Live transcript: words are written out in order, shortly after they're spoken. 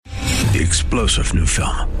The explosive new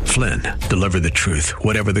film, Flynn, deliver the truth,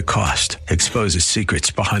 whatever the cost, exposes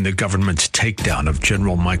secrets behind the government's takedown of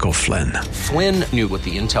General Michael Flynn. Flynn knew what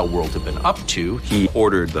the intel world had been up to. He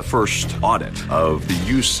ordered the first audit of the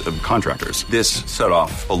use of contractors. This set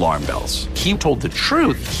off alarm bells. He told the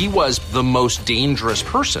truth. He was the most dangerous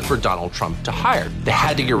person for Donald Trump to hire. They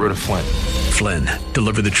had to get rid of Flynn. Flynn,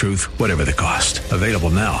 deliver the truth, whatever the cost. Available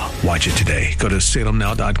now. Watch it today. Go to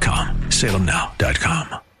salemnow.com.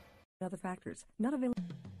 salemnow.com. Other factors not available.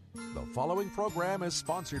 The following program is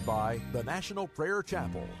sponsored by the National Prayer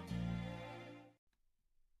Chapel.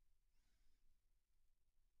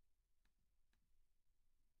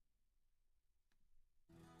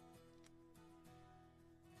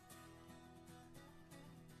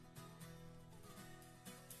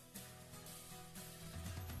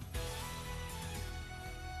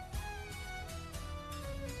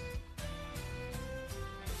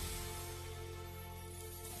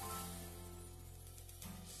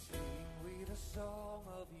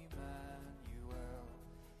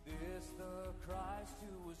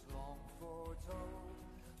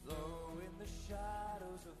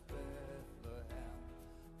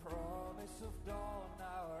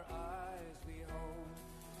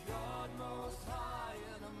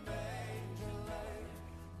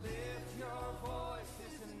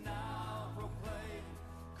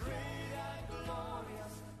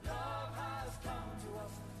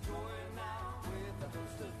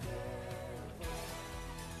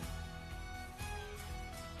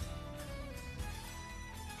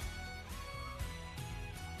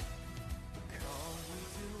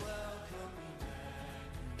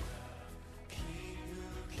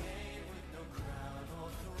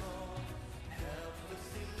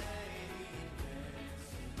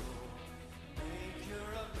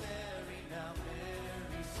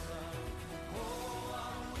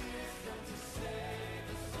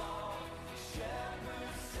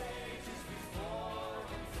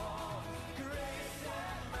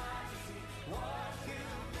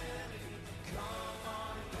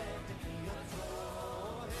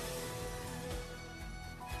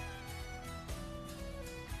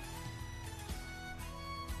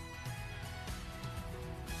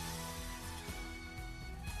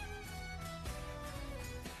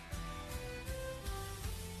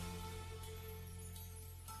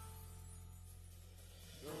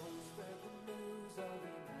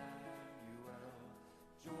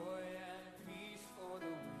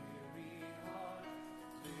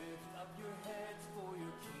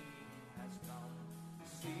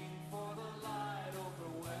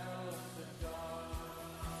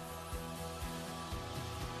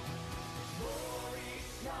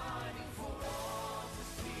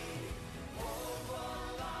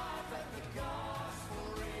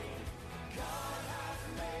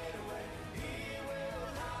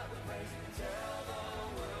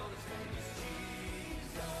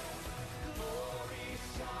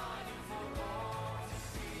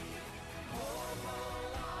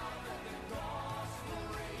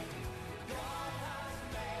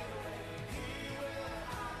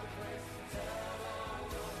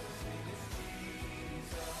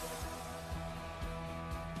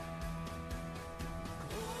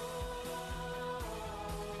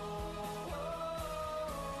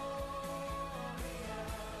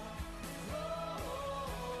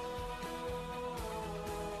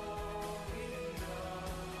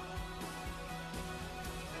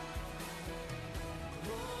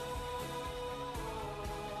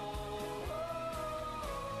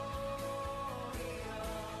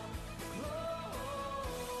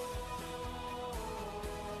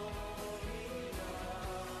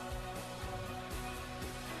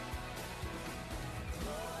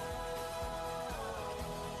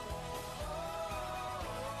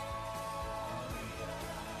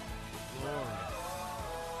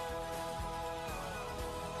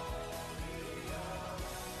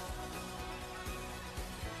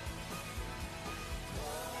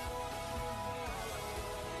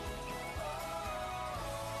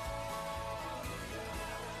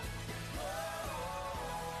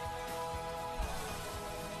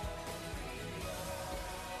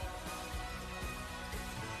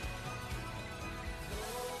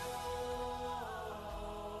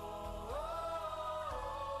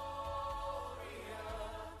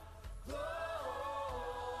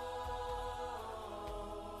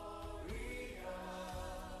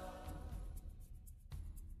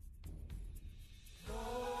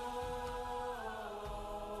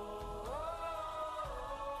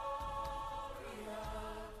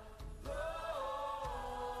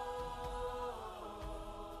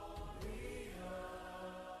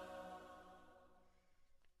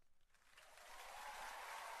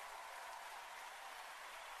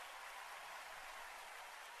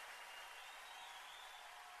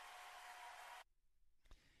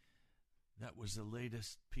 That was the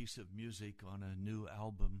latest piece of music on a new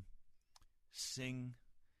album, Sing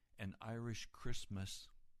an Irish Christmas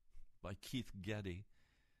by Keith Getty.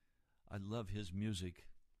 I love his music.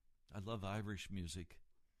 I love Irish music.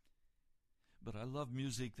 But I love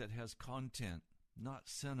music that has content, not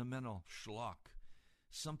sentimental schlock,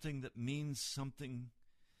 something that means something,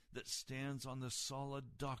 that stands on the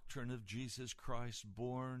solid doctrine of Jesus Christ,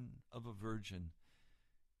 born of a virgin.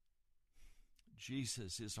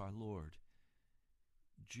 Jesus is our Lord.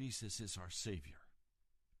 Jesus is our Savior.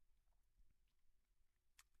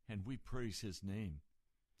 And we praise his name.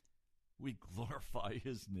 We glorify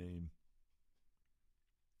his name.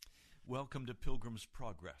 Welcome to Pilgrim's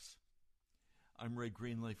Progress. I'm Ray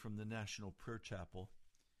Greenley from the National Prayer Chapel.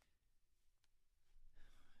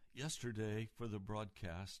 Yesterday, for the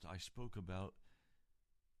broadcast, I spoke about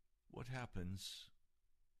what happens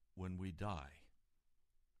when we die.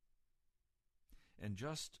 And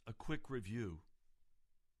just a quick review.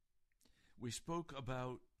 We spoke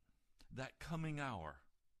about that coming hour,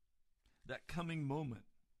 that coming moment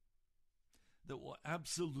that will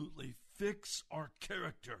absolutely fix our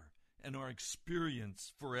character and our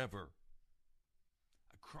experience forever.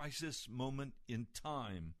 A crisis moment in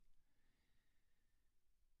time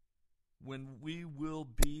when we will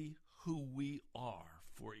be who we are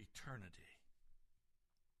for eternity.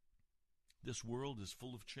 This world is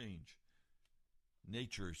full of change.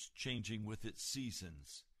 Nature's changing with its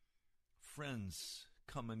seasons. Friends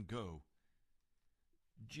come and go.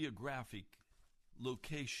 Geographic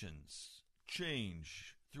locations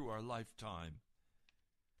change through our lifetime.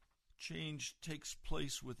 Change takes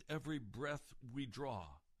place with every breath we draw.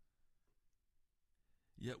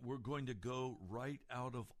 Yet we're going to go right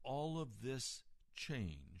out of all of this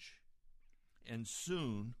change. And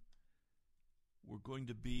soon we're going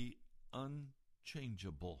to be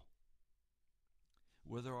unchangeable.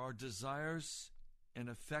 Whether our desires and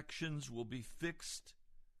affections will be fixed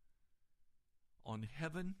on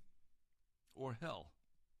heaven or hell.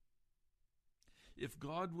 If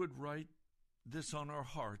God would write this on our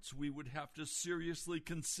hearts, we would have to seriously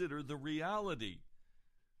consider the reality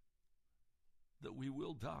that we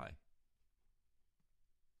will die.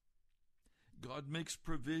 God makes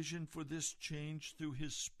provision for this change through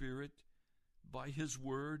his Spirit, by his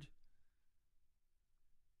word,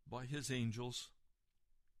 by his angels.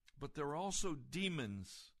 But there are also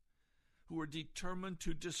demons who are determined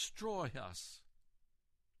to destroy us.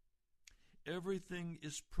 Everything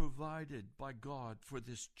is provided by God for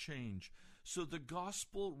this change. So the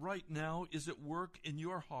gospel right now is at work in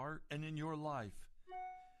your heart and in your life.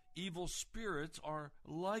 Evil spirits are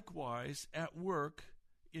likewise at work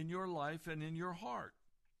in your life and in your heart.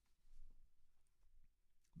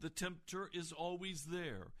 The tempter is always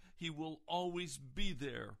there. He will always be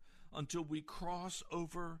there until we cross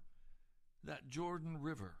over that Jordan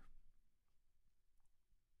River.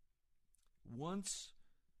 Once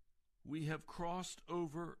we have crossed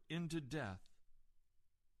over into death,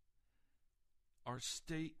 our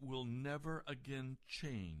state will never again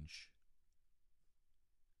change.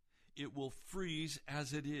 It will freeze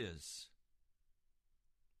as it is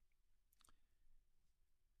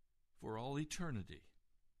for all eternity.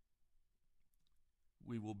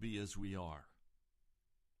 We will be as we are.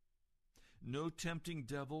 No tempting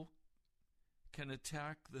devil can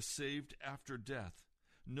attack the saved after death.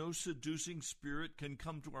 No seducing spirit can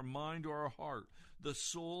come to our mind or our heart. The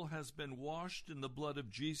soul has been washed in the blood of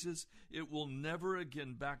Jesus. It will never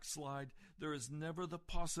again backslide. There is never the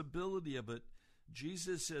possibility of it.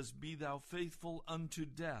 Jesus says, "Be thou faithful unto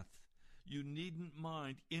death." You needn't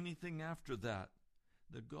mind anything after that.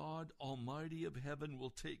 The God Almighty of heaven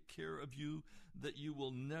will take care of you, that you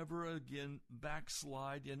will never again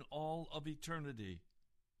backslide in all of eternity.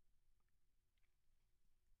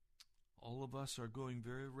 All of us are going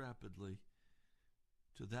very rapidly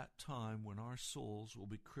to that time when our souls will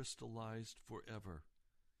be crystallized forever.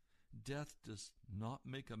 Death does not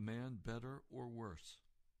make a man better or worse.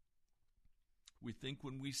 We think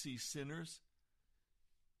when we see sinners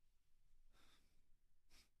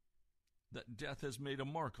that death has made a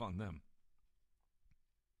mark on them.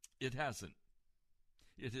 It hasn't.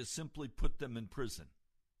 It has simply put them in prison.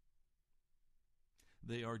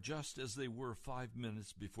 They are just as they were 5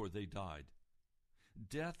 minutes before they died.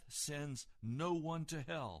 Death sends no one to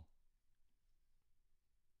hell.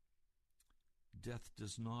 Death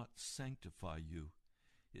does not sanctify you.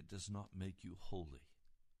 It does not make you holy.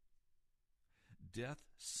 Death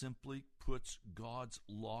simply puts God's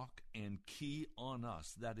lock and key on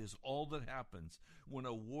us. That is all that happens. When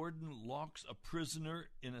a warden locks a prisoner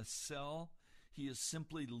in a cell, he is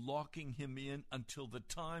simply locking him in until the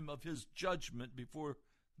time of his judgment before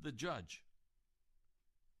the judge.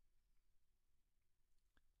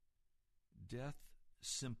 death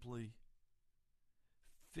simply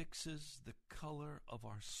fixes the color of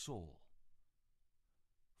our soul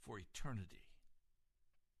for eternity.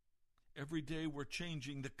 Every day we're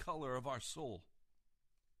changing the color of our soul.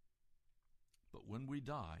 But when we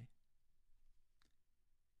die,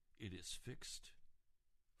 it is fixed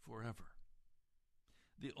forever.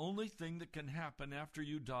 The only thing that can happen after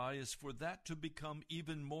you die is for that to become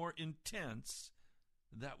even more intense,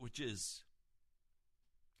 that which is.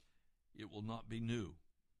 It will not be new.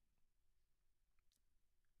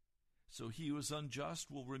 So he who is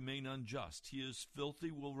unjust will remain unjust. He is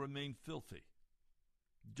filthy will remain filthy.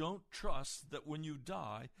 Don't trust that when you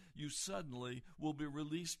die, you suddenly will be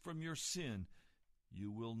released from your sin.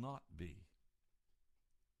 You will not be.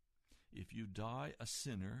 If you die a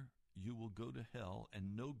sinner, you will go to hell,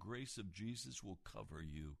 and no grace of Jesus will cover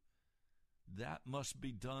you. That must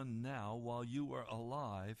be done now while you are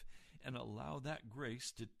alive, and allow that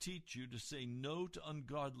grace to teach you to say no to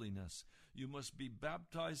ungodliness. You must be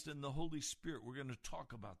baptized in the Holy Spirit. We're going to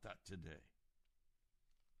talk about that today.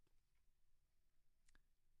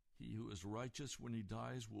 He who is righteous when he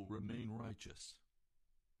dies will remain righteous.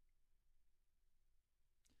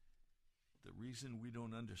 The reason we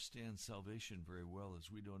don't understand salvation very well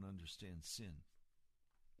is we don't understand sin.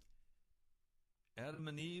 Adam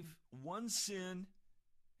and Eve, one sin,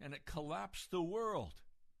 and it collapsed the world.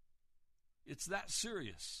 It's that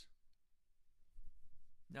serious.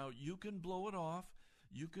 Now, you can blow it off.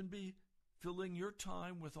 You can be filling your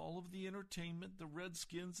time with all of the entertainment, the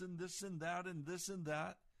Redskins and this and that and this and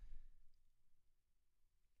that.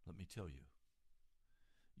 Let me tell you,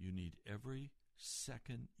 you need every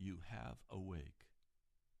second you have awake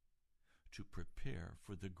to prepare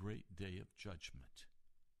for the great day of judgment.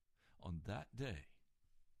 On that day,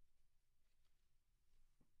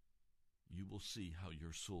 you will see how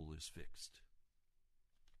your soul is fixed.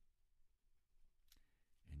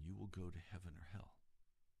 And you will go to heaven or hell.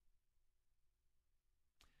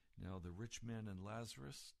 Now, the rich man and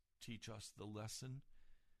Lazarus teach us the lesson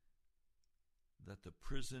that the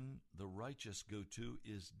prison the righteous go to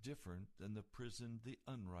is different than the prison the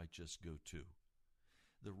unrighteous go to.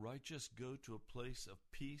 The righteous go to a place of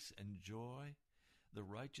peace and joy. The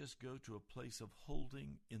righteous go to a place of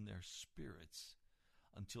holding in their spirits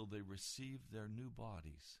until they receive their new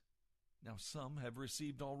bodies. Now, some have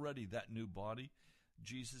received already that new body.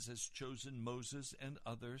 Jesus has chosen Moses and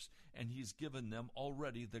others, and he's given them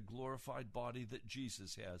already the glorified body that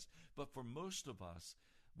Jesus has. But for most of us,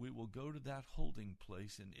 we will go to that holding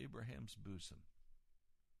place in Abraham's bosom.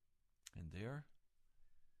 And there,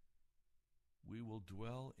 we will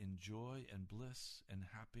dwell in joy and bliss and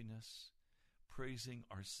happiness, praising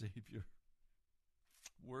our Savior,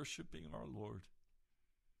 worshiping our Lord.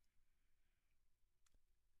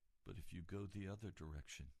 But if you go the other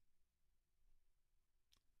direction,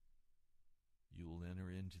 you will enter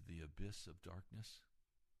into the abyss of darkness,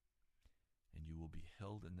 and you will be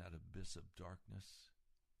held in that abyss of darkness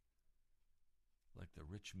like the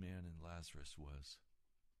rich man and Lazarus was.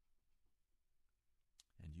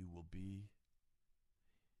 And you will be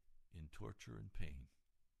in torture and pain.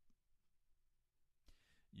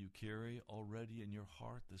 You carry already in your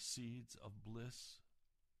heart the seeds of bliss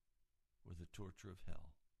or the torture of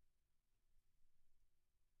hell.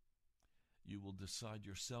 You will decide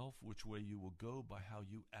yourself which way you will go by how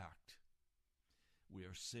you act. We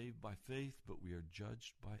are saved by faith, but we are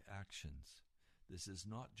judged by actions. This is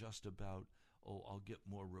not just about, I'll get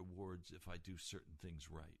more rewards if I do certain things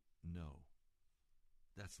right. No,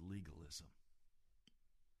 that's legalism.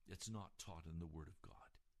 It's not taught in the Word of God.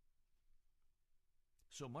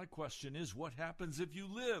 So my question is, what happens if you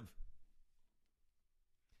live?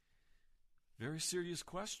 Very serious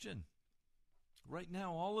question. Right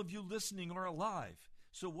now, all of you listening are alive.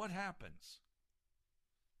 So what happens?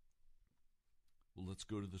 Well, let's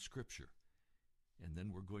go to the Scripture. And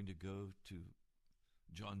then we're going to go to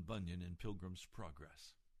John Bunyan in Pilgrim's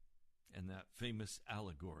Progress and that famous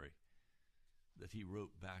allegory that he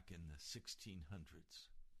wrote back in the 1600s.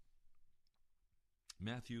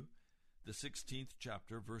 Matthew, the 16th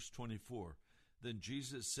chapter, verse 24. Then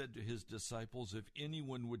Jesus said to his disciples, if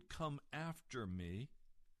anyone would come after me,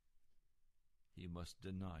 he must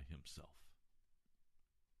deny himself,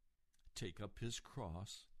 take up his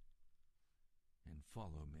cross, and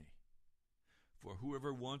follow me. For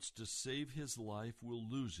whoever wants to save his life will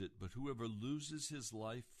lose it, but whoever loses his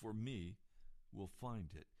life for me will find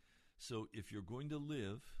it. So if you're going to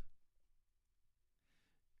live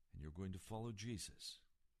and you're going to follow Jesus,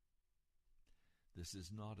 this is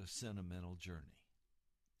not a sentimental journey.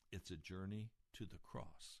 It's a journey to the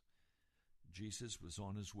cross. Jesus was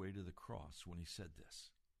on his way to the cross when he said this.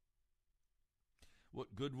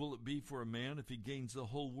 What good will it be for a man if he gains the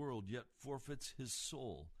whole world, yet forfeits his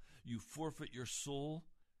soul? You forfeit your soul,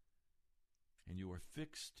 and you are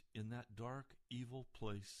fixed in that dark, evil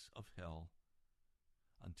place of hell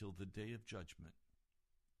until the day of judgment,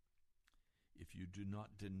 if you do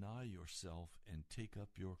not deny yourself and take up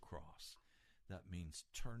your cross. That means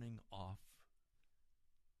turning off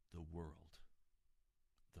the world,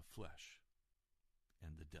 the flesh,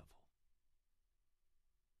 and the devil.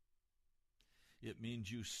 It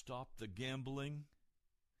means you stop the gambling.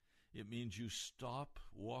 It means you stop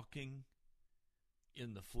walking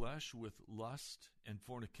in the flesh with lust and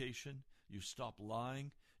fornication. You stop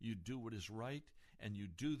lying. You do what is right. And you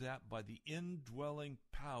do that by the indwelling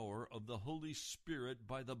power of the Holy Spirit,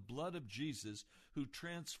 by the blood of Jesus, who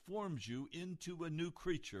transforms you into a new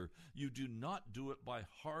creature. You do not do it by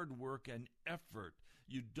hard work and effort.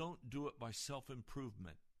 You don't do it by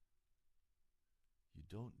self-improvement. You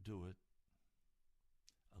don't do it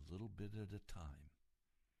a little bit at a time.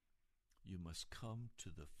 You must come to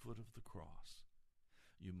the foot of the cross.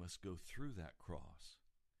 You must go through that cross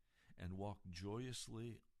and walk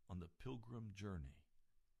joyously on the pilgrim journey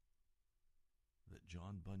that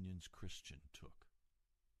John Bunyan's Christian took.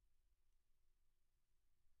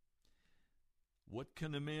 What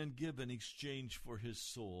can a man give in exchange for his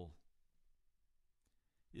soul?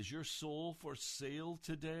 Is your soul for sale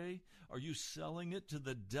today? Are you selling it to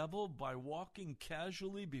the devil by walking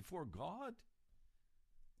casually before God?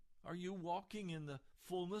 Are you walking in the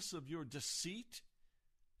fullness of your deceit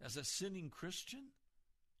as a sinning Christian?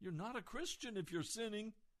 You're not a Christian if you're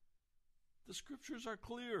sinning. The scriptures are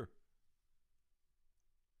clear.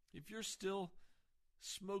 If you're still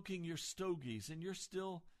smoking your stogies and you're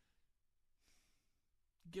still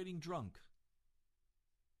getting drunk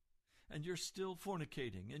and you're still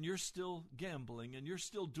fornicating and you're still gambling and you're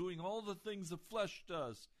still doing all the things the flesh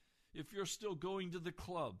does, if you're still going to the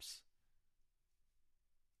clubs,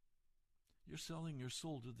 you're selling your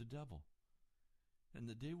soul to the devil. And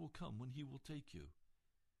the day will come when he will take you.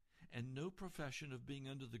 And no profession of being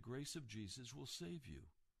under the grace of Jesus will save you.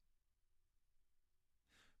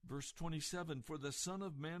 Verse 27, for the Son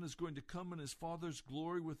of Man is going to come in his Father's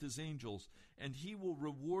glory with his angels, and he will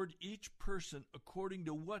reward each person according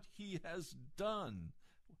to what he has done.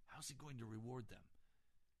 How's he going to reward them?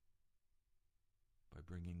 By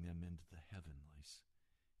bringing them into the heavenlies,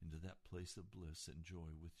 into that place of bliss and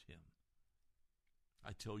joy with him.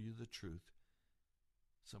 I tell you the truth.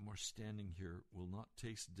 Some are standing here will not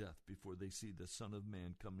taste death before they see the Son of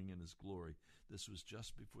Man coming in his glory. This was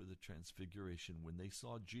just before the transfiguration when they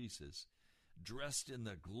saw Jesus dressed in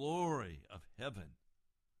the glory of heaven.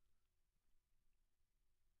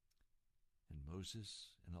 And Moses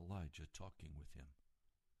and Elijah talking with him.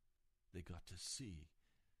 They got to see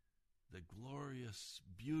the glorious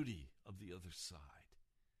beauty of the other side.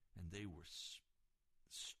 And they were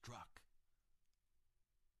struck.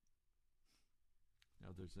 Now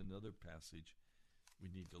there's another passage we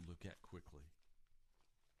need to look at quickly.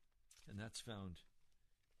 And that's found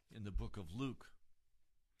in the book of Luke.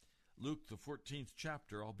 Luke, the 14th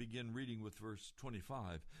chapter, I'll begin reading with verse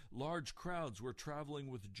 25. Large crowds were traveling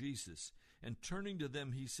with Jesus, and turning to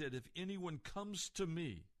them he said, if anyone comes to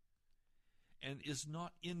me and is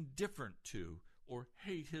not indifferent to or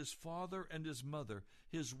hate his father and his mother,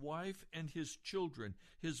 his wife and his children,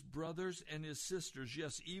 his brothers and his sisters,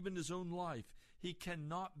 yes, even his own life, he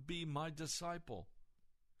cannot be my disciple.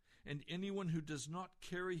 And anyone who does not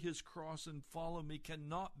carry his cross and follow me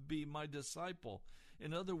cannot be my disciple.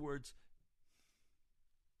 In other words,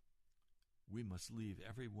 we must leave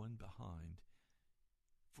everyone behind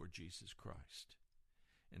for Jesus Christ.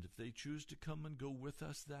 And if they choose to come and go with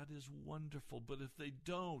us, that is wonderful. But if they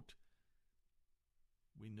don't,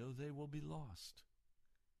 we know they will be lost.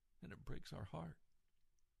 And it breaks our heart.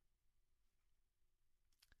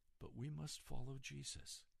 But we must follow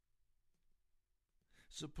Jesus.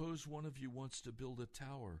 Suppose one of you wants to build a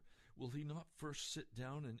tower. Will he not first sit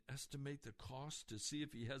down and estimate the cost to see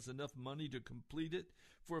if he has enough money to complete it?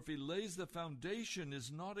 For if he lays the foundation and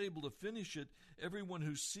is not able to finish it, everyone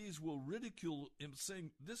who sees will ridicule him,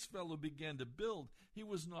 saying, this fellow began to build, he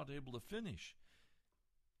was not able to finish.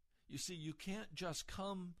 You see, you can't just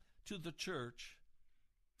come to the church,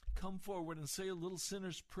 come forward and say a little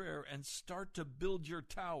sinner's prayer and start to build your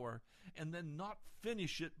tower and then not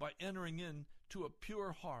finish it by entering in to a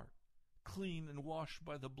pure heart, clean and washed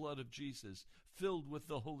by the blood of Jesus, filled with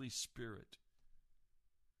the Holy Spirit.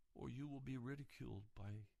 Or you will be ridiculed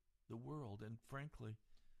by the world. And frankly,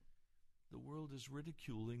 the world is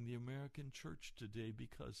ridiculing the American church today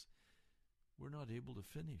because we're not able to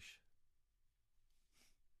finish.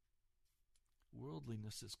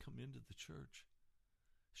 Worldliness has come into the church.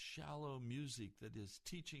 shallow music that is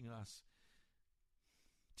teaching us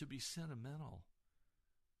to be sentimental,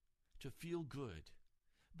 to feel good,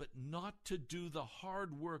 but not to do the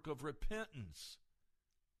hard work of repentance,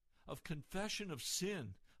 of confession of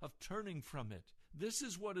sin, of turning from it. This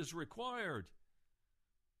is what is required.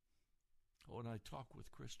 Oh, and I talk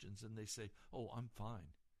with Christians and they say, oh, I'm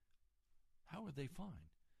fine. How are they fine?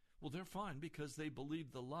 Well, they're fine because they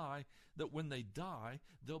believe the lie that when they die,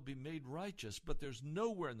 they'll be made righteous. But there's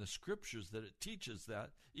nowhere in the Scriptures that it teaches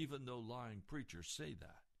that, even though lying preachers say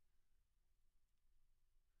that.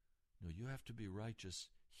 No, you have to be righteous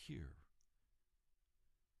here,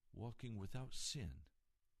 walking without sin,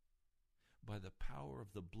 by the power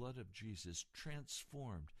of the blood of Jesus,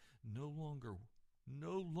 transformed, no longer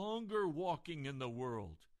walking in the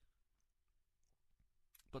world,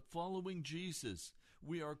 but following Jesus.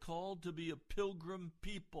 We are called to be a pilgrim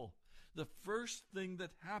people. The first thing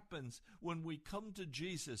that happens when we come to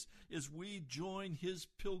Jesus is we join his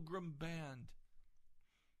pilgrim band.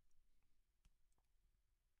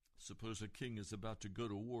 Suppose a king is about to go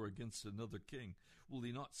to war against another king. Will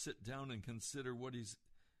he not sit down and consider what he's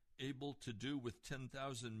able to do with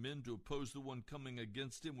 10,000 men to oppose the one coming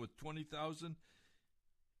against him with 20,000?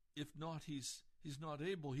 If not, he's not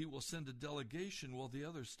able. He will send a delegation while the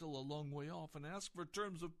other's still a long way off and ask for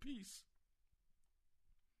terms of peace.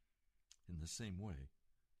 In the same way,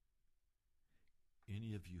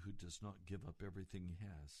 any of you who does not give up everything he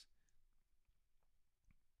has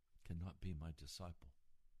cannot be my disciple.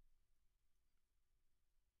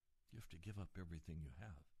 You have to give up everything you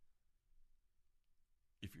have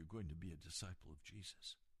if you're going to be a disciple of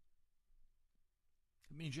Jesus.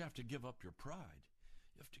 It means you have to give up your pride.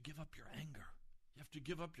 You have to give up your anger. You have to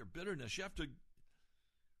give up your bitterness. You have to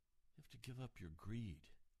give up your greed.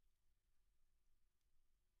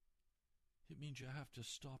 It means you have to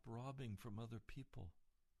stop robbing from other people.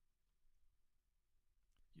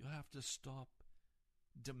 You have to stop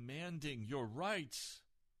demanding your rights.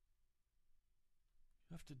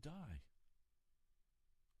 You have to die.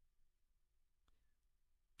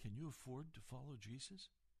 Can you afford to follow Jesus?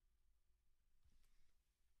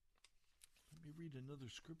 Let me read another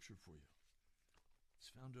scripture for you. It's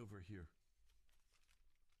found over here.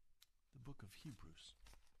 The book of Hebrews.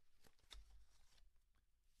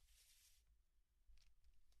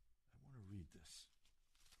 I want to read this.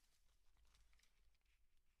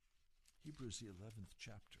 Hebrews, the 11th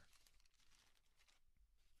chapter.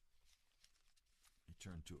 Let me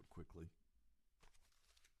turn to it quickly.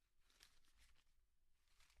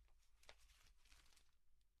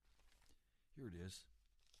 Here it is.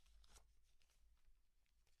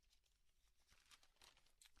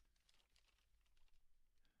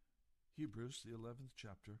 Hebrews, the 11th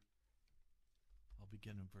chapter. I'll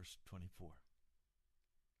begin in verse 24.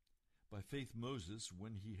 By faith Moses,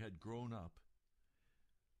 when he had grown up,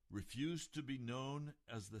 refused to be known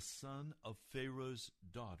as the son of Pharaoh's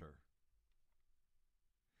daughter.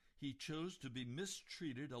 He chose to be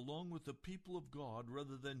mistreated along with the people of God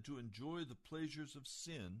rather than to enjoy the pleasures of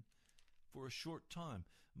sin for a short time.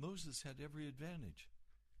 Moses had every advantage.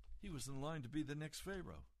 He was in line to be the next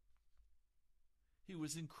Pharaoh. He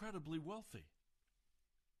was incredibly wealthy.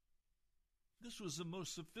 This was the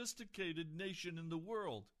most sophisticated nation in the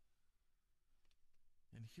world.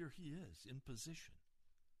 And here he is in position.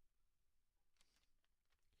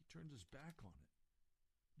 He turned his back on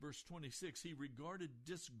it. Verse 26, he regarded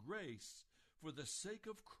disgrace for the sake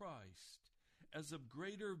of Christ as of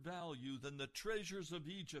greater value than the treasures of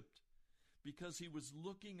Egypt, because he was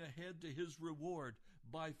looking ahead to his reward.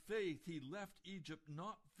 By faith he left Egypt,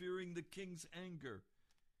 not fearing the king's anger.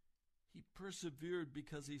 He persevered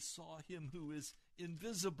because he saw him who is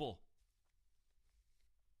invisible.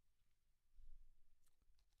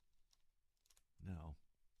 Now,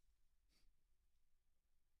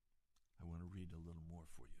 I want to read a little more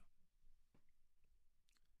for you.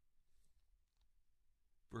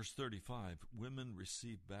 Verse 35, women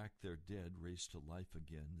received back their dead raised to life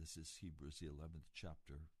again. This is Hebrews, the 11th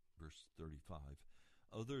chapter, verse 35.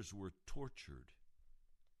 Others were tortured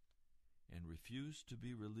and refused to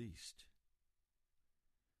be released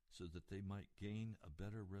so that they might gain a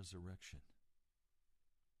better resurrection.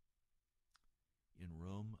 In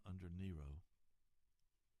Rome under Nero,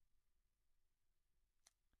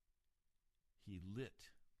 he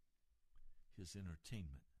lit his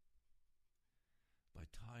entertainment by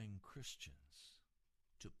tying Christians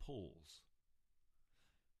to poles,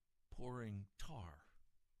 pouring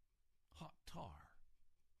hot tar,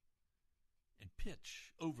 and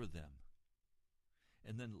pitch over them,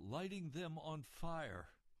 and then lighting them on fire.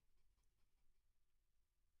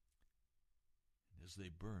 And as they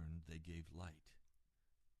burned, they gave light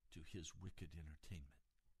to his wicked entertainment.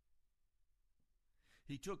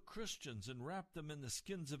 He took Christians and wrapped them in the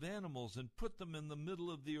skins of animals and put them in the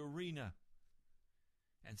middle of the arena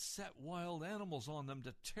and set wild animals on them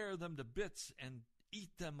to tear them to bits and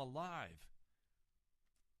eat them alive.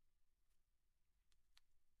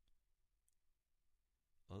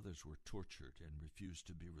 Others were tortured and refused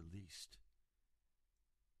to be released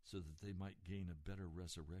so that they might gain a better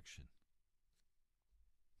resurrection.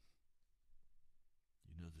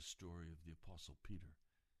 You know the story of the Apostle Peter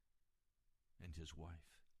and his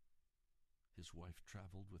wife. His wife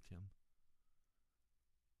traveled with him.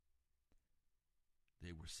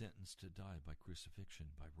 They were sentenced to die by crucifixion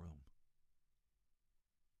by Rome.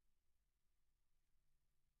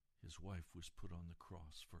 His wife was put on the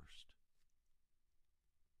cross first.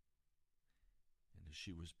 And as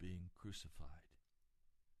she was being crucified,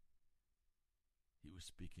 he was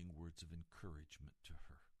speaking words of encouragement to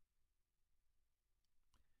her.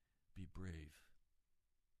 Be brave.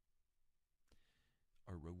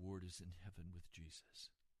 Our reward is in heaven with Jesus.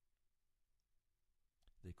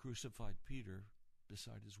 They crucified Peter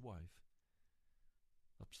beside his wife,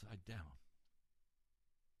 upside down.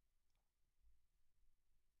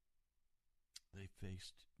 They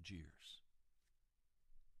faced jeers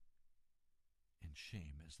and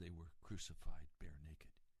shame as they were crucified bare naked.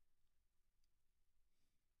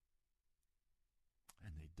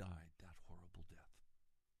 And they died that horrible death.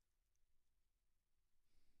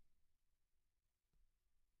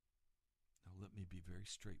 Now let me be very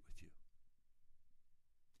straight with you.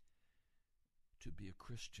 To be a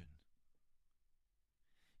Christian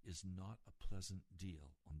is not a pleasant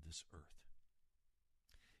deal on this earth.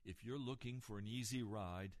 If you're looking for an easy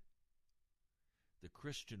ride, the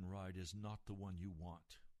Christian ride is not the one you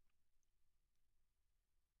want.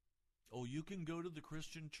 Oh, you can go to the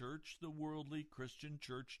Christian church, the worldly Christian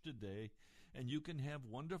church today, and you can have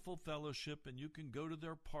wonderful fellowship, and you can go to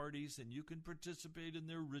their parties, and you can participate in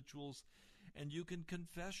their rituals, and you can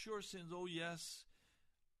confess your sins. Oh, yes,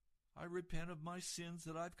 I repent of my sins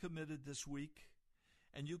that I've committed this week.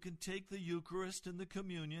 And you can take the Eucharist and the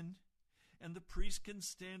communion, and the priest can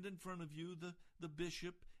stand in front of you, the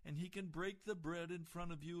bishop, and he can break the bread in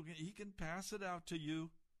front of you. He can pass it out to you.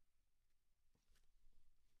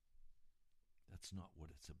 That's not what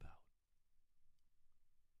it's about.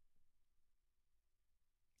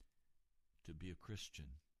 To be a Christian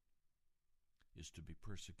is to be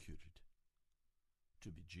persecuted, to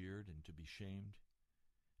be jeered and to be shamed,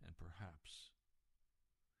 and perhaps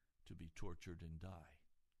to be tortured and die.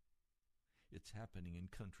 It's happening in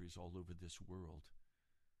countries all over this world.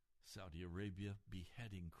 Saudi Arabia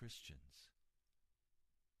beheading Christians.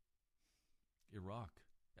 Iraq,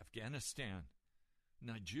 Afghanistan,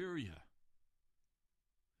 Nigeria,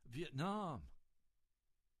 Vietnam,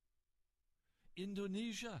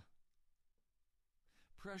 Indonesia.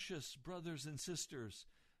 Precious brothers and sisters,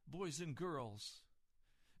 boys and girls,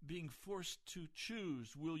 being forced to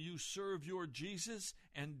choose, will you serve your Jesus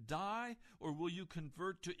and die, or will you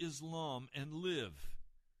convert to Islam and live?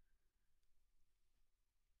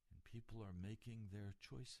 And people are making their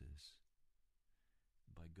choices.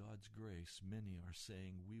 By God's grace, many are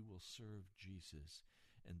saying, we will serve Jesus,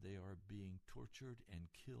 and they are being tortured and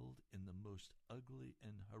killed in the most ugly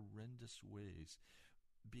and horrendous ways,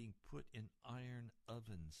 being put in iron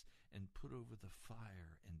ovens and put over the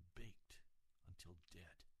fire and baked until dead.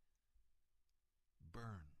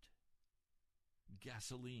 Burned,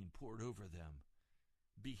 gasoline poured over them,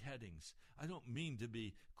 beheadings. I don't mean to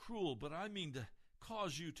be cruel, but I mean to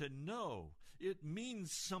cause you to know it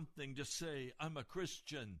means something to say, I'm a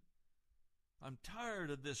Christian. I'm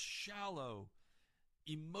tired of this shallow,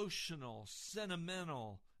 emotional,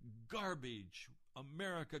 sentimental garbage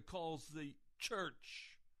America calls the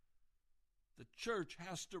church. The church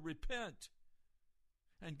has to repent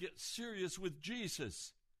and get serious with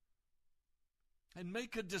Jesus and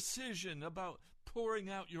make a decision about pouring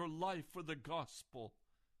out your life for the gospel.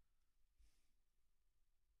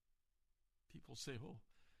 People say, oh,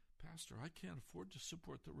 Pastor, I can't afford to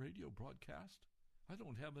support the radio broadcast. I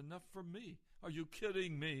don't have enough for me. Are you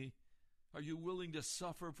kidding me? Are you willing to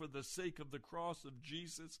suffer for the sake of the cross of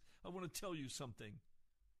Jesus? I want to tell you something.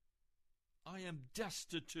 I am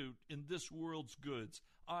destitute in this world's goods.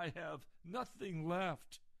 I have nothing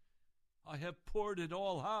left. I have poured it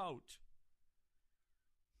all out.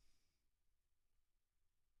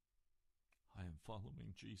 I am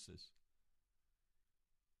following Jesus.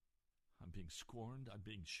 I'm being scorned. I'm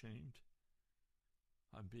being shamed.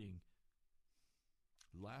 I'm being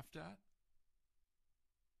laughed at.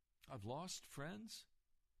 I've lost friends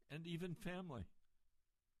and even family.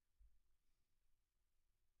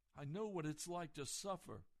 I know what it's like to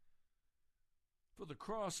suffer for the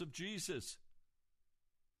cross of Jesus.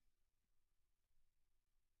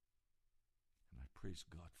 And I praise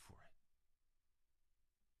God for it.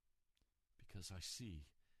 Because I see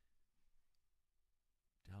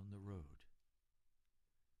down the road,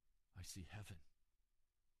 I see heaven.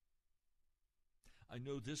 I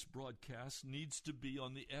know this broadcast needs to be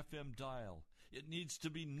on the FM dial. It needs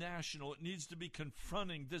to be national. It needs to be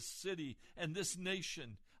confronting this city and this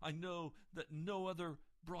nation. I know that no other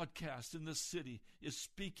broadcast in this city is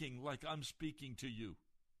speaking like I'm speaking to you.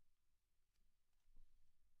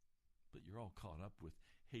 But you're all caught up with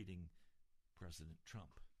hating President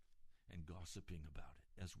Trump and gossiping about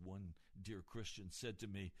it. As one dear Christian said to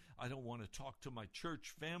me, I don't want to talk to my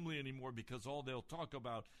church family anymore because all they'll talk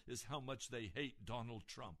about is how much they hate Donald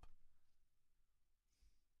Trump.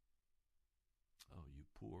 Oh, you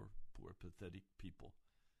poor, poor, pathetic people.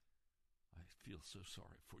 I feel so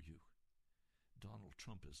sorry for you. Donald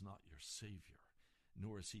Trump is not your savior,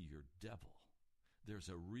 nor is he your devil. There's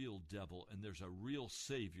a real devil and there's a real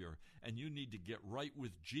Savior, and you need to get right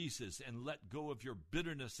with Jesus and let go of your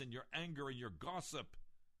bitterness and your anger and your gossip.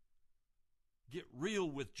 Get real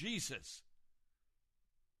with Jesus.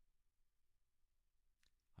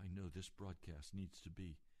 I know this broadcast needs to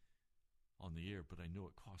be on the air, but I know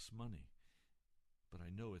it costs money. But I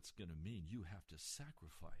know it's going to mean you have to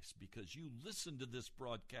sacrifice because you listen to this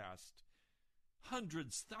broadcast.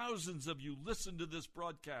 Hundreds, thousands of you listen to this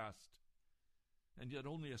broadcast. And yet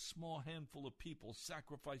only a small handful of people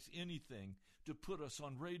sacrifice anything to put us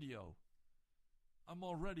on radio. I'm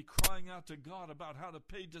already crying out to God about how to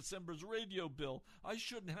pay December's radio bill. I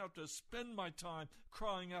shouldn't have to spend my time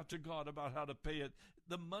crying out to God about how to pay it.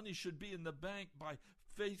 The money should be in the bank by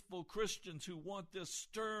faithful Christians who want this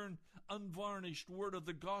stern, unvarnished word of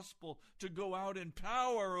the gospel to go out in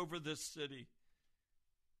power over this city.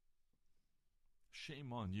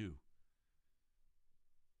 Shame on you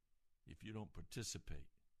if you don't participate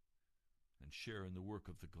and share in the work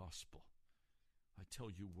of the gospel. I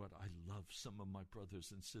tell you what, I love some of my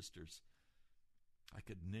brothers and sisters. I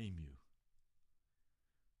could name you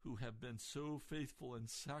who have been so faithful in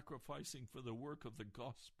sacrificing for the work of the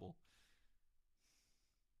gospel.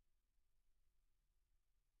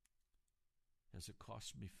 Has it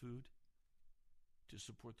cost me food to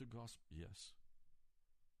support the gospel? Yes.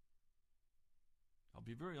 I'll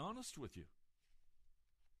be very honest with you.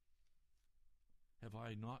 Have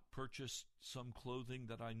I not purchased some clothing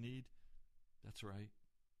that I need? That's right.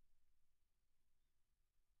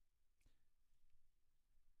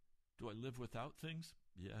 Do I live without things?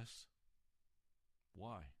 Yes.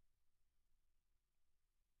 Why?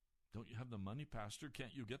 Don't you have the money, Pastor?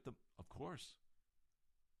 Can't you get them? Of course.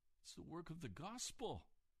 It's the work of the gospel.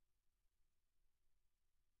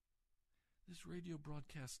 This radio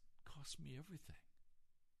broadcast cost me everything.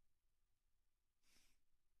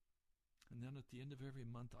 And then at the end of every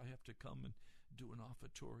month, I have to come and do an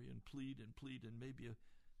offertory and plead, and maybe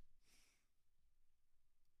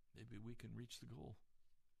we can reach the goal.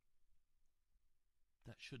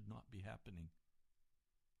 That should not be happening.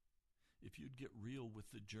 If you'd get real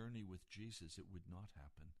with the journey with Jesus, it would not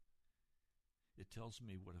happen. It tells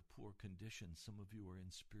me what a poor condition some of you are in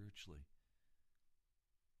spiritually.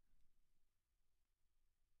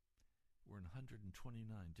 We're in 129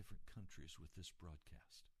 different countries with this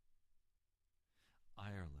broadcast.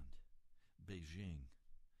 Ireland, Beijing,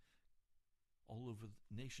 all over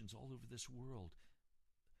nations all over this world,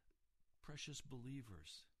 precious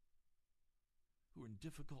believers who are in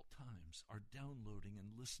difficult times are downloading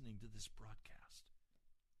and listening to this broadcast.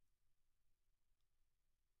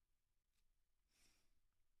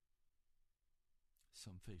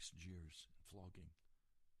 Some faced jeers and flogging,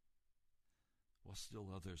 while still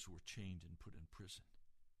others were chained and put in prison.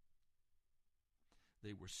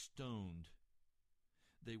 They were stoned.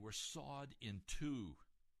 They were sawed in two.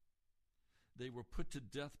 They were put to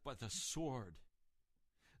death by the sword.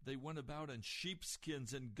 They went about in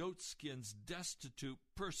sheepskins and goatskins, destitute,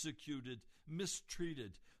 persecuted,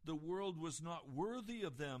 mistreated. The world was not worthy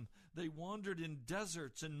of them. They wandered in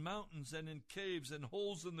deserts and mountains and in caves and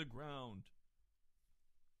holes in the ground.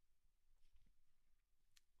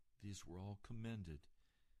 These were all commended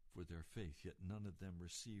for their faith, yet none of them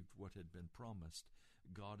received what had been promised.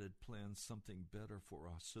 God had planned something better for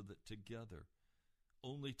us so that together,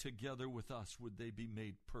 only together with us, would they be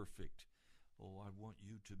made perfect. Oh, I want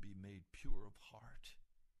you to be made pure of heart.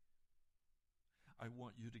 I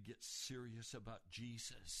want you to get serious about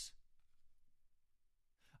Jesus.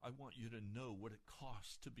 I want you to know what it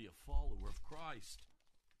costs to be a follower of Christ.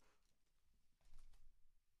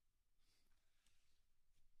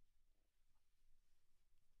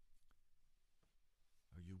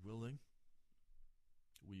 Are you willing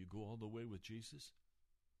Will you go all the way with Jesus?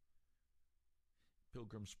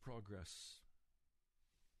 Pilgrim's Progress.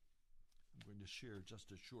 I'm going to share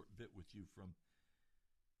just a short bit with you from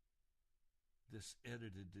this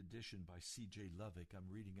edited edition by C.J. Lovick. I'm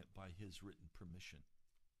reading it by his written permission.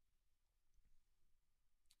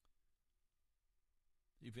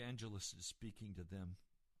 The evangelist is speaking to them.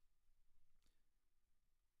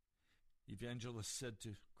 Evangelist said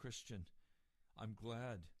to Christian, I'm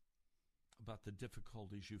glad about the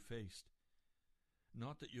difficulties you faced.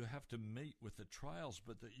 Not that you have to mate with the trials,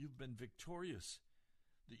 but that you've been victorious,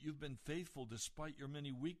 that you've been faithful despite your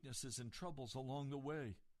many weaknesses and troubles along the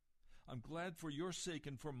way. I'm glad for your sake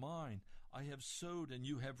and for mine. I have sowed and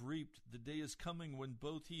you have reaped. The day is coming when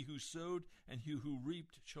both he who sowed and he who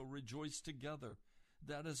reaped shall rejoice together.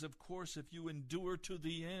 That is, of course, if you endure to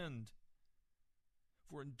the end.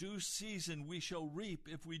 For in due season we shall reap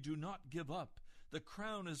if we do not give up. The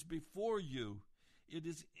crown is before you. It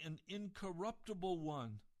is an incorruptible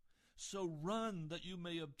one. So run that you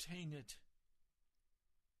may obtain it.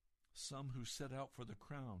 Some who set out for the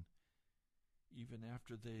crown, even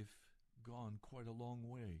after they've gone quite a long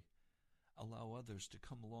way, allow others to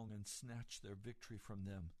come along and snatch their victory from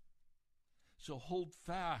them. So hold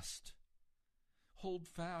fast. Hold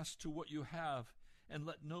fast to what you have, and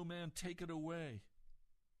let no man take it away.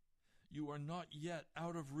 You are not yet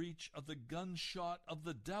out of reach of the gunshot of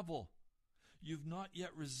the devil. You've not yet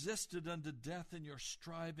resisted unto death in your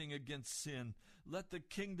striving against sin. Let the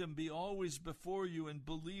kingdom be always before you, and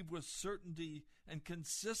believe with certainty and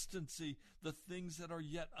consistency the things that are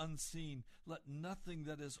yet unseen. Let nothing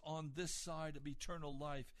that is on this side of eternal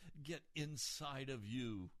life get inside of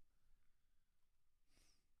you.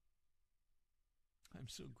 I'm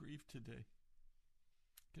so grieved today.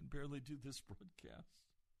 I can barely do this broadcast.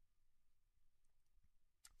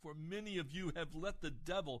 For many of you have let the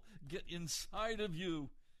devil get inside of you,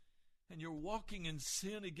 and you're walking in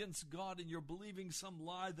sin against God, and you're believing some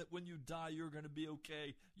lie that when you die you're going to be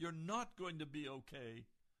okay. You're not going to be okay.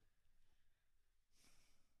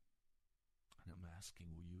 And I'm asking,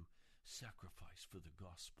 will you sacrifice for the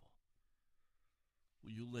gospel?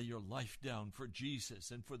 Will you lay your life down for Jesus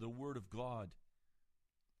and for the Word of God?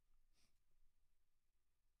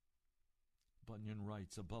 Bunyan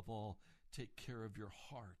writes, above all, take care of your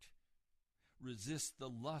heart. Resist the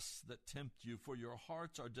lusts that tempt you, for your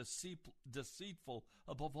hearts are deceitful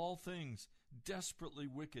above all things, desperately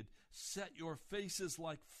wicked. Set your faces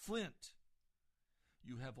like flint.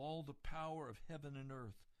 You have all the power of heaven and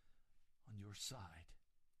earth on your side.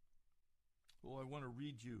 Oh, I want to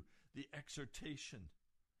read you the exhortation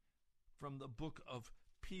from the book of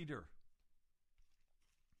Peter.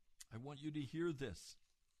 I want you to hear this.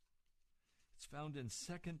 It's found in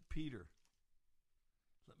 2 Peter.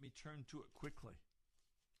 Let me turn to it quickly.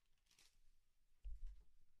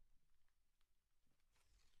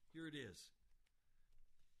 Here it is.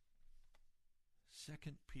 2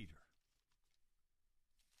 Peter.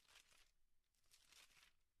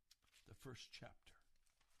 The first chapter.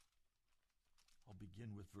 I'll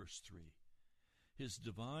begin with verse 3. His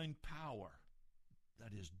divine power,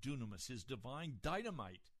 that is dunamis, his divine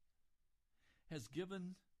dynamite, has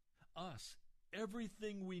given us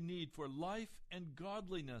everything we need for life and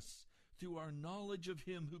godliness through our knowledge of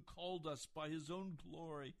him who called us by his own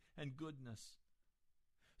glory and goodness.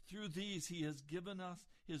 Through these he has given us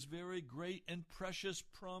his very great and precious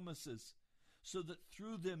promises, so that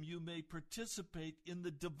through them you may participate in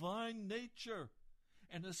the divine nature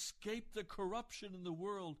and escape the corruption in the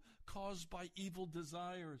world caused by evil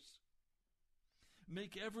desires.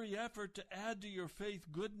 Make every effort to add to your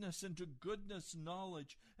faith goodness, and to goodness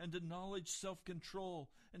knowledge, and to knowledge self-control,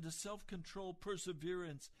 and to self-control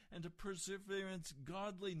perseverance, and to perseverance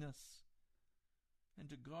godliness, and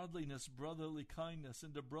to godliness brotherly kindness,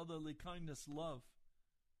 and to brotherly kindness love.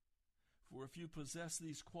 For if you possess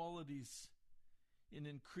these qualities in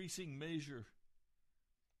increasing measure,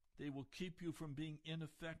 they will keep you from being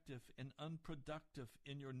ineffective and unproductive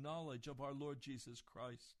in your knowledge of our Lord Jesus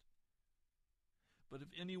Christ. But if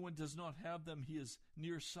anyone does not have them, he is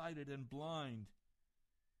nearsighted and blind,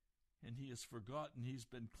 and he has forgotten he's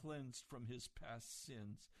been cleansed from his past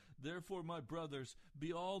sins. Therefore, my brothers,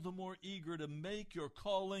 be all the more eager to make your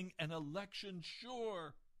calling and election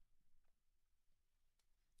sure.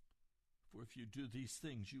 For if you do these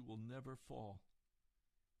things, you will never fall,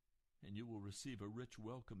 and you will receive a rich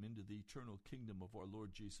welcome into the eternal kingdom of our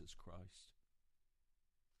Lord Jesus Christ.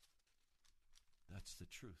 That's the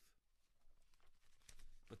truth.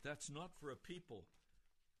 But that's not for a people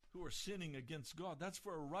who are sinning against God. That's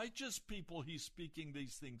for a righteous people he's speaking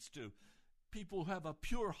these things to. People who have a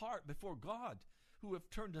pure heart before God, who have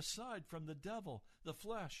turned aside from the devil, the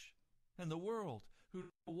flesh, and the world, who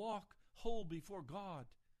walk whole before God.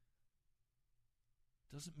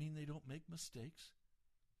 Doesn't mean they don't make mistakes.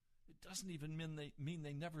 It doesn't even mean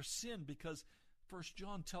they never sin, because 1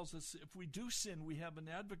 John tells us if we do sin, we have an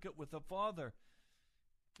advocate with the Father.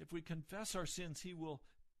 If we confess our sins, he will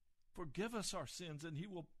forgive us our sins, and he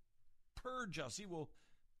will purge us. He will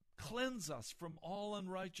cleanse us from all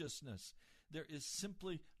unrighteousness. There is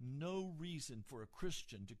simply no reason for a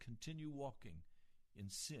Christian to continue walking in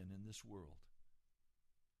sin in this world.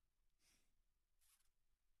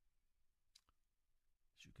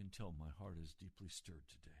 As you can tell, my heart is deeply stirred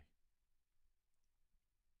today.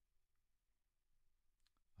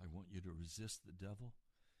 I want you to resist the devil.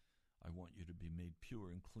 I want you to be made pure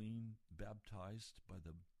and clean, baptized by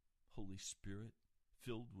the Holy Spirit,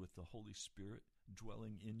 filled with the Holy Spirit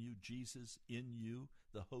dwelling in you, Jesus in you,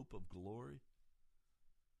 the hope of glory.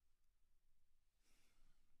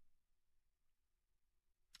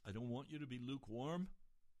 I don't want you to be lukewarm.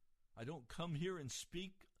 I don't come here and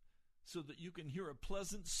speak so that you can hear a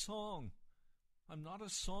pleasant song. I'm not a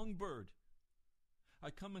songbird. I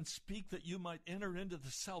come and speak that you might enter into the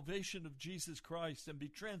salvation of Jesus Christ and be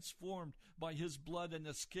transformed by his blood and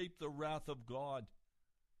escape the wrath of God.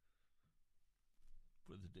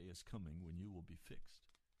 For the day is coming when you will be fixed,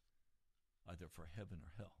 either for heaven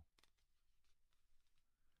or hell.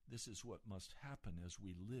 This is what must happen as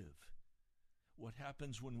we live. What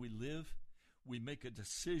happens when we live? We make a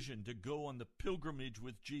decision to go on the pilgrimage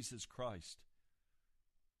with Jesus Christ.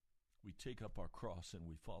 We take up our cross and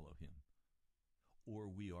we follow him, or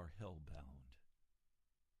we are hell-bound.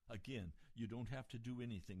 Again, you don't have to do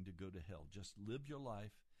anything to go to hell. Just live your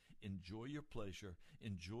life, enjoy your pleasure,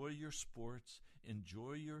 enjoy your sports,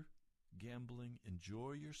 enjoy your gambling,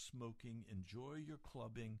 enjoy your smoking, enjoy your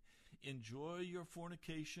clubbing, enjoy your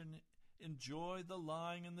fornication, enjoy the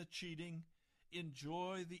lying and the cheating,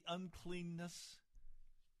 enjoy the uncleanness,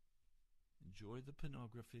 enjoy the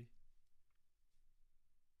pornography.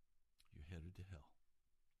 You're headed to hell.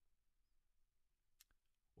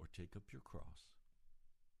 Or take up your cross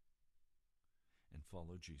and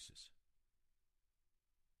follow Jesus.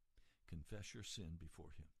 Confess your sin before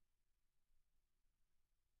him.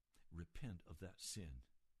 Repent of that sin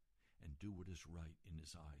and do what is right in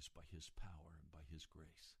his eyes by his power and by his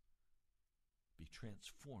grace. Be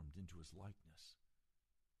transformed into his likeness.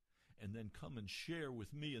 And then come and share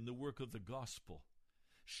with me in the work of the gospel.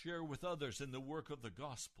 Share with others in the work of the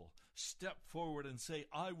gospel. Step forward and say,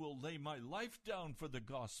 I will lay my life down for the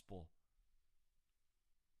gospel.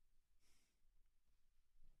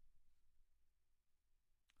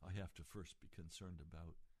 I have to first be concerned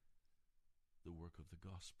about the work of the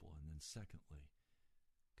gospel, and then secondly,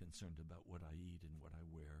 concerned about what I eat and what I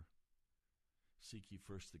wear. Seek ye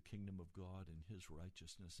first the kingdom of God and his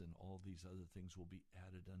righteousness, and all these other things will be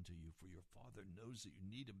added unto you, for your Father knows that you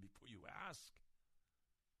need him before you ask.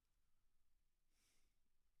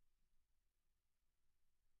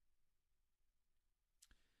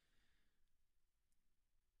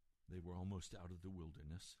 They were almost out of the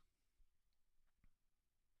wilderness.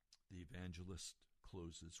 The evangelist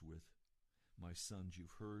closes with, my sons,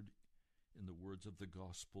 you've heard in the words of the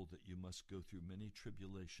gospel that you must go through many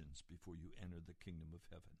tribulations before you enter the kingdom of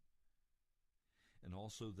heaven. And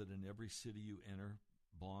also that in every city you enter,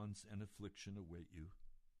 bonds and affliction await you.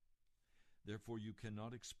 Therefore you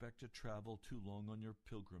cannot expect to travel too long on your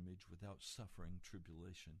pilgrimage without suffering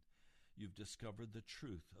tribulation. You've discovered the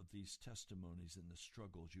truth of these testimonies in the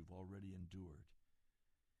struggles you've already endured,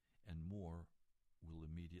 and more will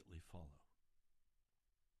immediately follow.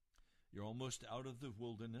 You're almost out of the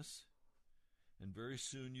wilderness, and very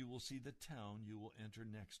soon you will see the town you will enter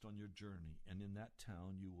next on your journey, and in that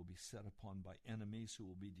town you will be set upon by enemies who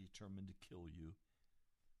will be determined to kill you,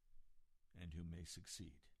 and who may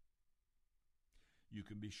succeed. You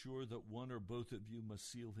can be sure that one or both of you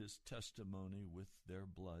must seal his testimony with their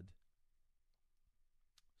blood.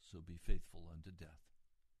 So be faithful unto death,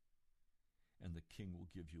 and the king will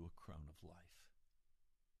give you a crown of life.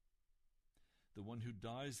 The one who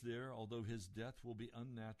dies there, although his death will be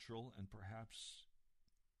unnatural and perhaps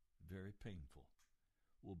very painful,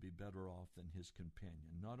 will be better off than his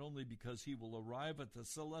companion, not only because he will arrive at the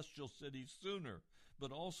celestial city sooner,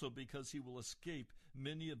 but also because he will escape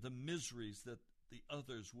many of the miseries that the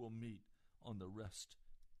others will meet on the rest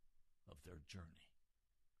of their journey.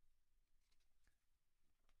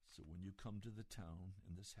 So when you come to the town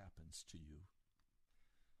and this happens to you,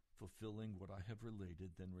 fulfilling what I have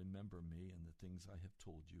related, then remember me and the things I have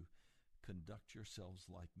told you. Conduct yourselves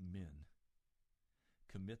like men.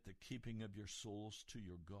 Commit the keeping of your souls to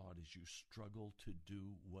your God as you struggle to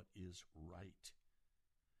do what is right.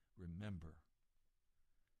 remember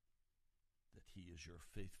that he is your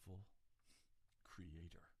faithful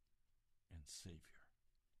Creator and Savior.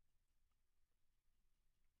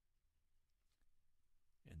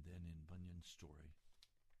 And then in Bunyan's story,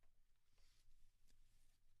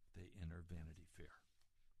 they enter Vanity Fair.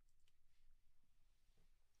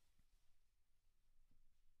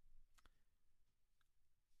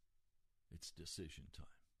 It's decision time.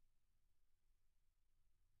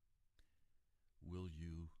 Will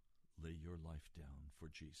you lay your life down for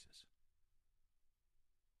Jesus?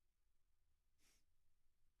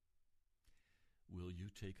 Will you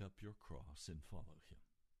take up your cross and follow him?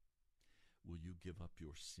 Will you give up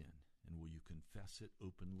your sin, and will you confess it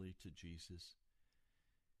openly to Jesus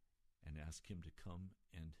and ask him to come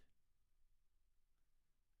and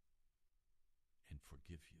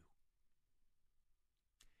forgive you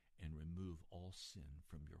and remove all sin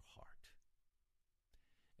from your heart?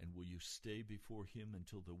 And will you stay before him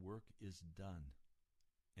until the work is done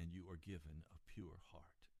and you are given a pure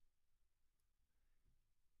heart?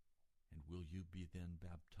 And will you be then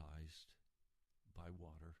baptized by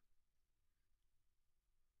water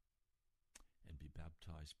and be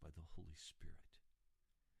baptized by the Holy Spirit?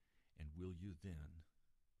 And will you then,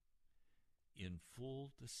 in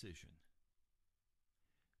full decision,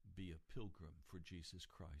 be a pilgrim for Jesus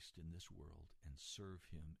Christ in this world and serve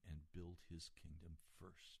him and build his kingdom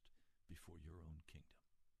first before your own kingdom?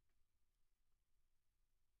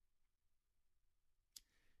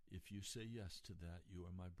 If you say yes to that, you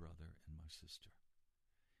are my brother and my sister,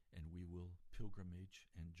 and we will pilgrimage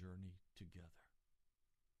and journey together.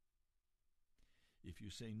 If you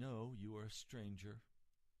say no, you are a stranger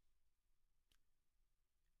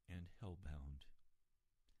and hellbound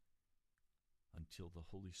until the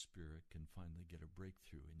Holy Spirit can finally get a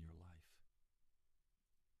breakthrough in your life.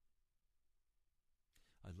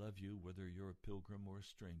 I love you whether you're a pilgrim or a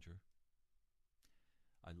stranger.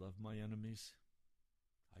 I love my enemies.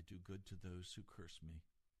 I do good to those who curse me.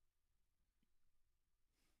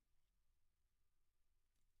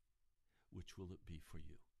 Which will it be for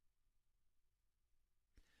you?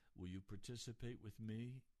 Will you participate with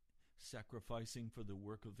me, sacrificing for the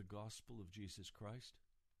work of the gospel of Jesus Christ?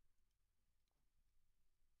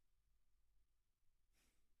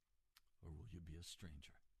 Or will you be a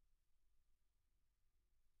stranger?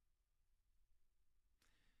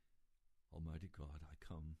 Almighty God, I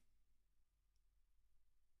come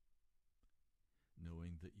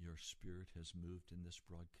knowing that your Spirit has moved in this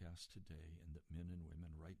broadcast today and that men and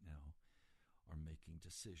women right now are making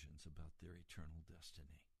decisions about their eternal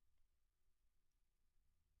destiny.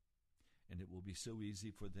 And it will be so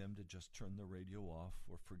easy for them to just turn the radio off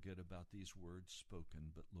or forget about these words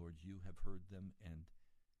spoken, but Lord, you have heard them and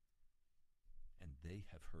they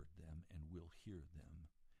have heard them and will hear them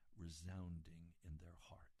resounding in their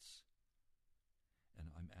hearts.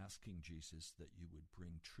 And I'm asking, Jesus, that you would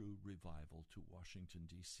bring true revival to Washington,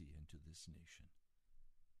 D.C., and to this nation.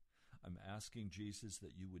 I'm asking, Jesus,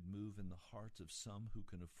 that you would move in the hearts of some who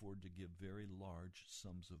can afford to give very large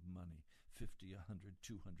sums of money, $50,000, $100,000,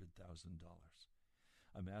 $200,000.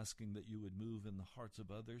 I'm asking that you would move in the hearts of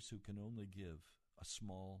others who can only give a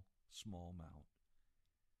small amount,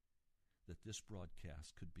 that this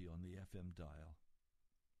broadcast could be on the FM dial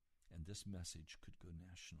and this message could go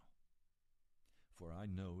national. For I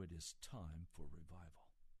know it is time for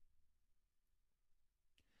revival.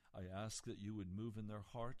 I ask that you would move in their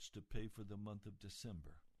hearts to pay for the month of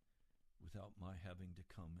December without my having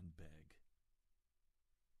to come and beg.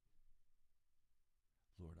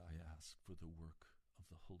 Lord, I ask for the work of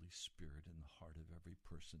the Holy Spirit in the heart of every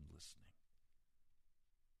person listening.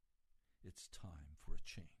 It's time for a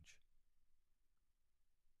change.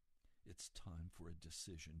 It's time for a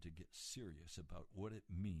decision to get serious about what it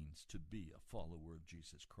means to be a follower of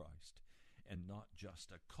Jesus Christ and not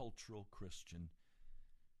just a cultural Christian,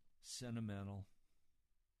 sentimental,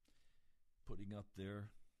 putting up their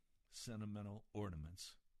sentimental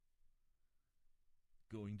ornaments,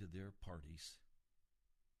 going to their parties,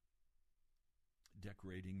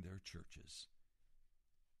 decorating their churches,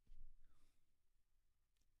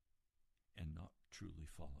 and not truly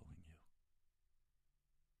following you.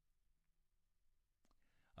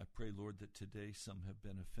 I pray, Lord, that today some have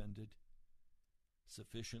been offended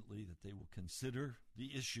sufficiently that they will consider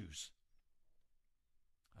the issues.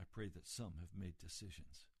 I pray that some have made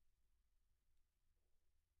decisions.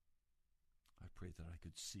 I pray that I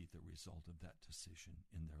could see the result of that decision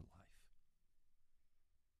in their life.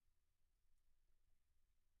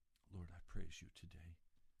 Lord, I praise you today.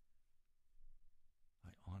 I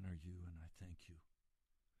honor you and I thank you,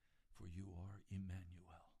 for you are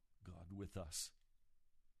Emmanuel, God with us.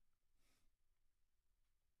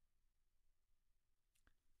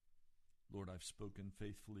 Lord, I've spoken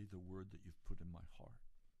faithfully the word that you've put in my heart.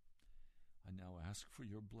 I now ask for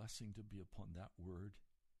your blessing to be upon that word,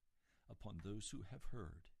 upon those who have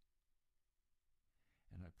heard.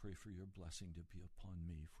 And I pray for your blessing to be upon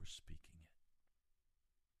me for speaking it.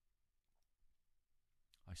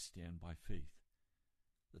 I stand by faith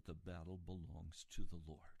that the battle belongs to the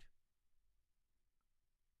Lord.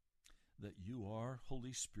 That you are,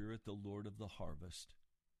 Holy Spirit, the Lord of the harvest.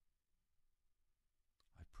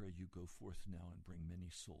 I pray you go forth now and bring many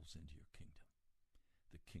souls into your kingdom,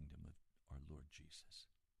 the kingdom of our Lord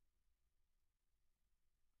Jesus.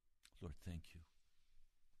 Lord, thank you.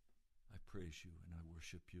 I praise you and I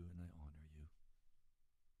worship you and I honor you.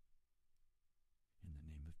 In the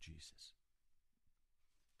name of Jesus.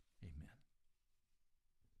 Amen.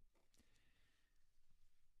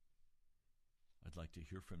 I'd like to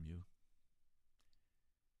hear from you.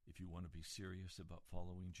 If you want to be serious about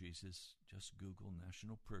following Jesus, just Google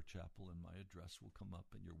National Prayer Chapel and my address will come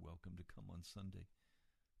up, and you're welcome to come on Sunday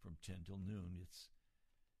from 10 till noon.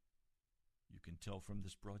 You can tell from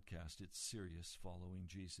this broadcast it's serious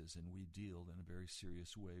following Jesus, and we deal in a very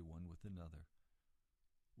serious way one with another,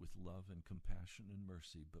 with love and compassion and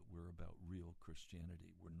mercy, but we're about real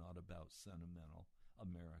Christianity. We're not about sentimental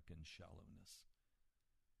American shallowness.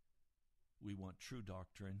 We want true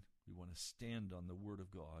doctrine. We want to stand on the Word of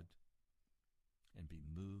God and be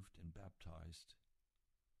moved and baptized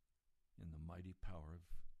in the mighty power of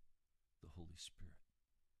the Holy Spirit.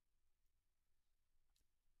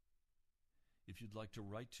 If you'd like to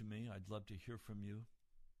write to me, I'd love to hear from you.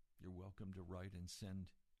 You're welcome to write and send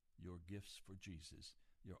your gifts for Jesus,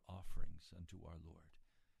 your offerings unto our Lord,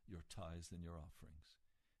 your tithes and your offerings.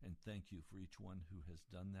 And thank you for each one who has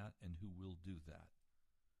done that and who will do that.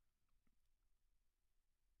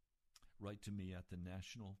 Write to me at the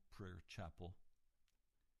National Prayer Chapel,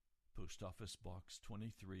 Post Office Box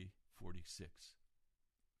 2346,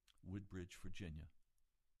 Woodbridge, Virginia,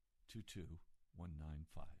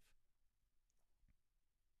 22195.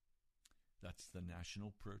 That's the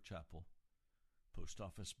National Prayer Chapel, Post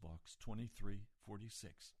Office Box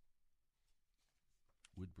 2346,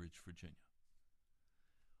 Woodbridge, Virginia.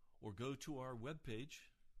 Or go to our webpage,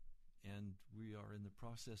 and we are in the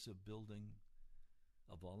process of building.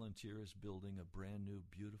 A volunteer is building a brand new,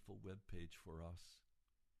 beautiful webpage for us.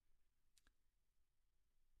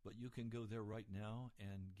 But you can go there right now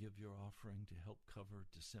and give your offering to help cover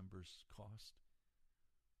December's cost.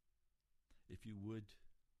 If you would,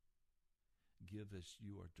 give as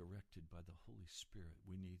you are directed by the Holy Spirit.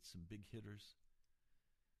 We need some big hitters.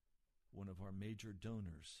 One of our major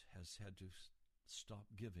donors has had to stop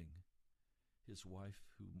giving. His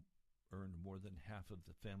wife, who earned more than half of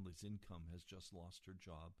the family's income, has just lost her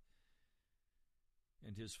job.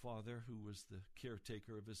 And his father, who was the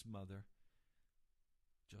caretaker of his mother,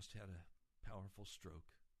 just had a powerful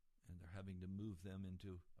stroke, and they're having to move them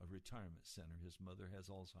into a retirement center. His mother has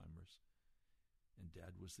Alzheimer's, and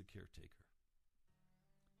Dad was the caretaker.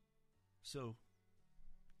 So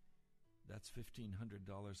that's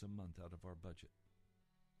 $1,500 a month out of our budget.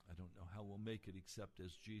 I don't know how we'll make it except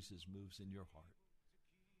as Jesus moves in your heart.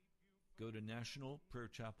 Go to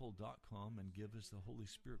nationalprayerchapel.com and give as the Holy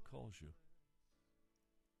Spirit calls you.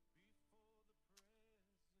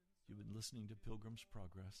 You've been listening to Pilgrim's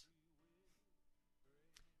Progress.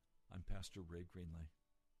 I'm Pastor Ray Greenley.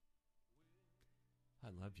 I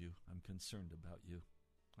love you. I'm concerned about you.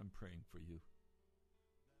 I'm praying for you.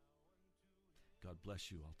 God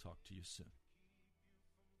bless you. I'll talk to you soon.